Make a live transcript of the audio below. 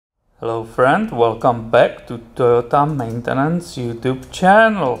Hello friend, welcome back to Toyota Maintenance YouTube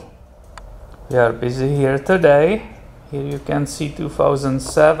channel. We are busy here today. Here you can see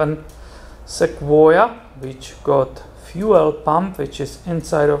 2007 Sequoia, which got fuel pump which is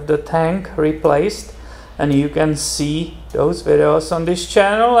inside of the tank replaced, and you can see those videos on this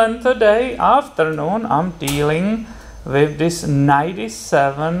channel. And today afternoon I'm dealing with this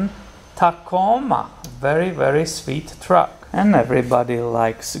 97 Tacoma, very sweet truck. And everybody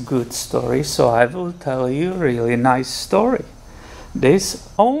likes good stories, so I will tell you a really nice story. This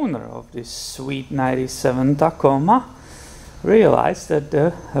owner of this sweet 97 Tacoma realized that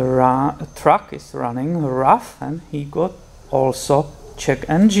the truck is running rough, and he got also check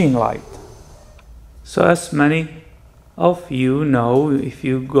engine light. So as many of you know, if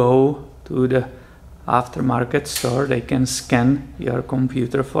you go to the aftermarket store, they can scan your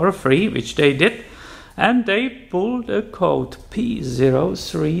computer for free, which they did. And they pulled a code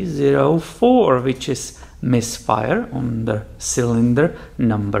P0304, which is Misfire on the cylinder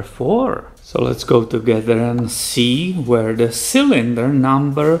number 4. So let's go together and see where the cylinder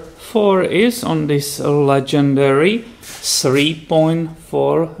number 4 is on this legendary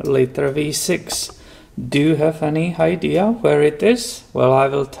 3.4 liter V6. Do you have any idea where it is? Well, I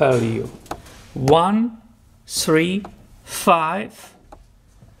will tell you. 1, 3, 5,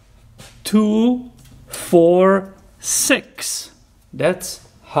 2, 4, 6. That's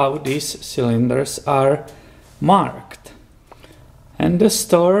how these cylinders are marked. And the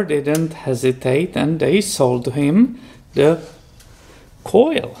store didn't hesitate, and they sold him the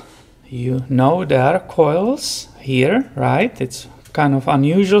coil. You know there are coils here, right? It's kind of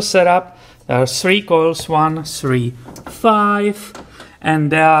unusual setup. There are 3 coils, 1, 3, 5,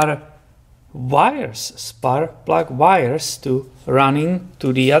 and there are wires, spark plug wires to running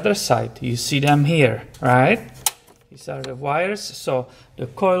to the other side. You see them here, right? These are the wires. So the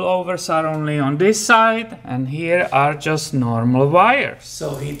coilovers are only on this side, and here are just normal wires.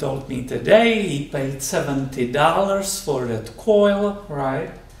 So he told me today he paid $70 for that coil,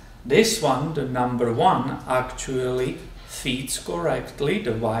 right? This one, the number 1, actually feeds correctly.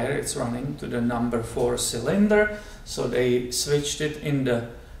 The wire is running to the number 4 cylinder, so they switched it in the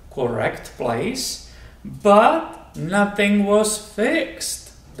correct place, but nothing was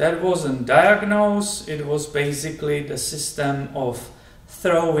fixed. That wasn't diagnosed. It was basically the system of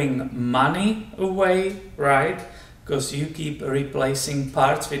throwing money away, right? Because you keep replacing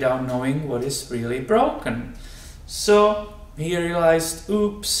parts without knowing what is really broken. So he realized,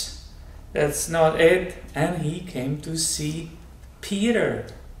 oops, that's not it, and he came to see Peter.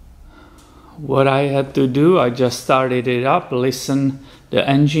 What I had to do, I just started it up, listen the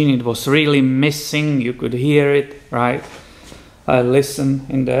engine, it was really missing, you could hear it, right? I listened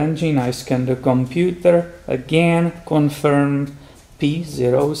in the engine, I scanned the computer, again confirmed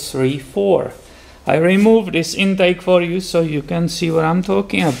P0304. I removed this intake for you so you can see what I'm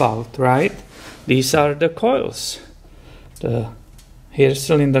talking about, right? These are the coils. Here's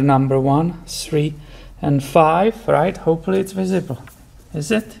cylinder number 1, 3 and 5, right? Hopefully it's visible.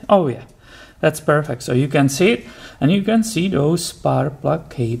 Is it? Oh yeah. That's perfect. So you can see it, and you can see those spark plug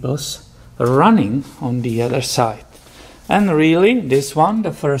cables running on the other side. And really, this one,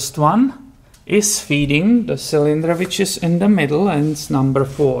 the first one, is feeding the cylinder which is in the middle, and it's number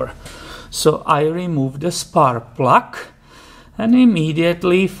 4. So I remove the spark plug and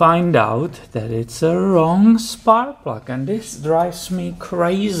immediately find out that it's a wrong spark plug, and this drives me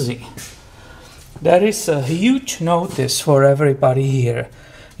crazy. There is a huge notice for everybody here.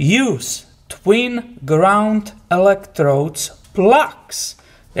 Use twin ground electrodes plugs.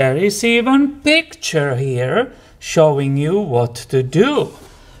 There is even picture here showing you what to do.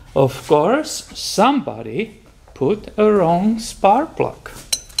 Of course, somebody put a wrong spark plug.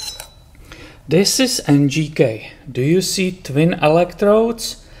 This is NGK. Do you see twin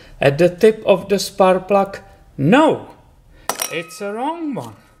electrodes at the tip of the spark plug? No, it's a wrong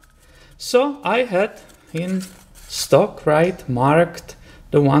one. So I had in stock, right, marked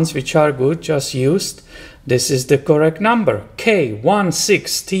the ones which are good, just used. This is the correct number,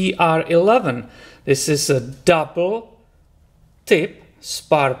 K16TR11. This is a double tip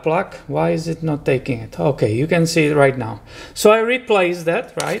spark plug. Why is it not taking it? Okay, you can see it right now. So I replaced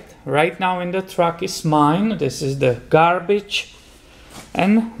that, right? Right now in the truck is mine. This is the garbage,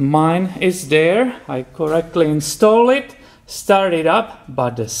 and mine is there. I correctly install it, start it up,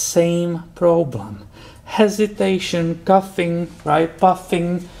 but the same problem. Hesitation, coughing, right,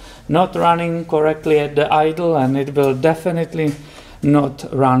 puffing, not running correctly at the idle, and it will definitely not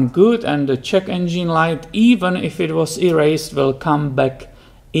run good, and the check engine light, even if it was erased, will come back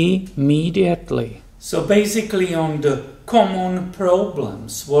immediately. So basically on the common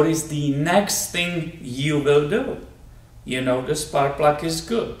problems. What is the next thing you will do? You know the spark plug is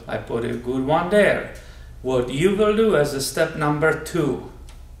good. I put a good one there. What you will do as a step number 2.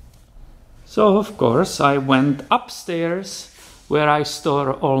 So of course I went upstairs where I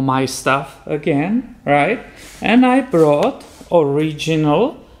store all my stuff again, right? And I brought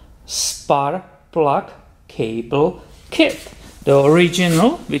original spark plug cable kit. The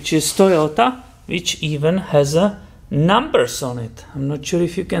original, which is Toyota, which even has a numbers on it. I'm not sure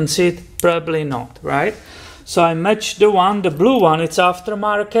if you can see it, probably not, right? So I matched the blue one, it's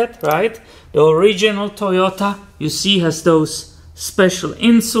aftermarket, right? The original Toyota, you see, has those special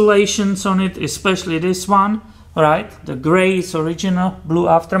insulations on it, especially this one, right? The gray is original, blue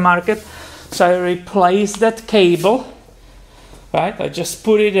aftermarket. So I replaced that cable, right? I just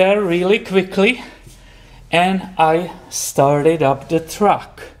put it there really quickly and I started up the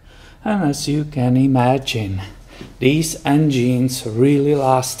truck. And as you can imagine, these engines really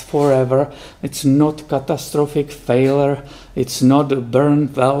last forever. It's not catastrophic failure. It's not the burned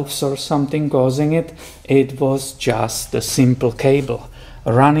valves or something causing it. It was just a simple cable.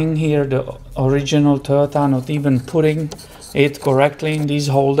 Running here the original Toyota, not even putting it correctly in these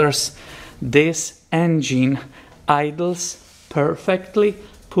holders. This engine idles perfectly,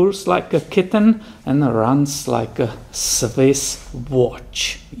 pulls like a kitten and runs like a Swiss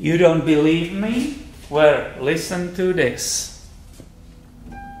watch. You don't believe me? Well, listen to this.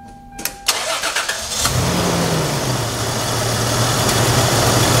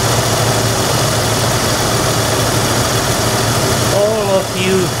 All of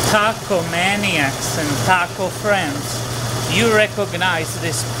you taco maniacs and taco friends, you recognize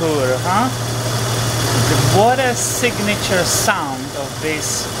this purr, huh? What a signature sound of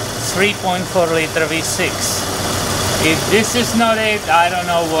this 3.4 liter V6. If this is not it, I don't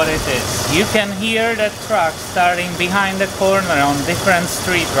know what it is. You can hear the truck starting behind the corner on different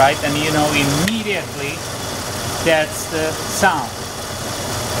street, right? And you know immediately that's the sound.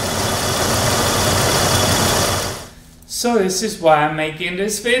 So this is why I'm making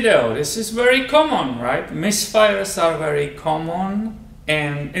this video. This is very common, right? Misfires are very common.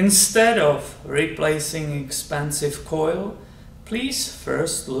 And instead of replacing expensive coil, please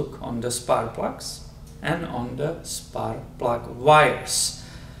first look on the spark plugs and on the spark plug wires.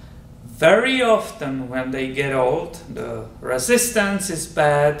 Very often when they get old, the resistance is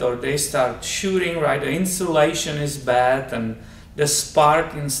bad or they start shooting, right? The insulation is bad and the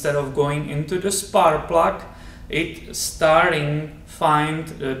spark, instead of going into the spark plug, it starting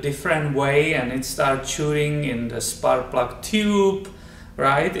find a different way and it starts shooting in the spark plug tube,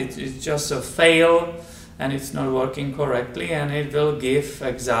 right? It's just a fail and it's not working correctly and it will give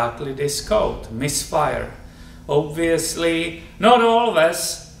exactly this code, misfire. Obviously, not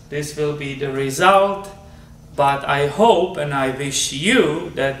always this will be the result, but I hope and I wish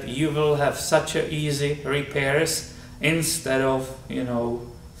you that you will have such a easy repairs instead of, you know,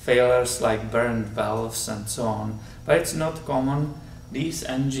 failures like burned valves and so on. But it's not common. These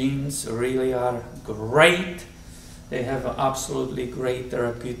engines really are great. They have an absolutely great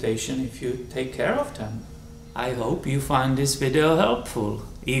reputation if you take care of them. I hope you find this video helpful.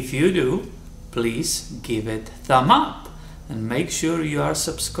 If you do, please give it a thumb up and make sure you are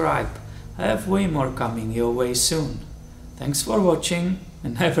subscribed. I have way more coming your way soon. Thanks for watching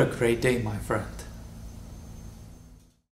and have a great day, my friend.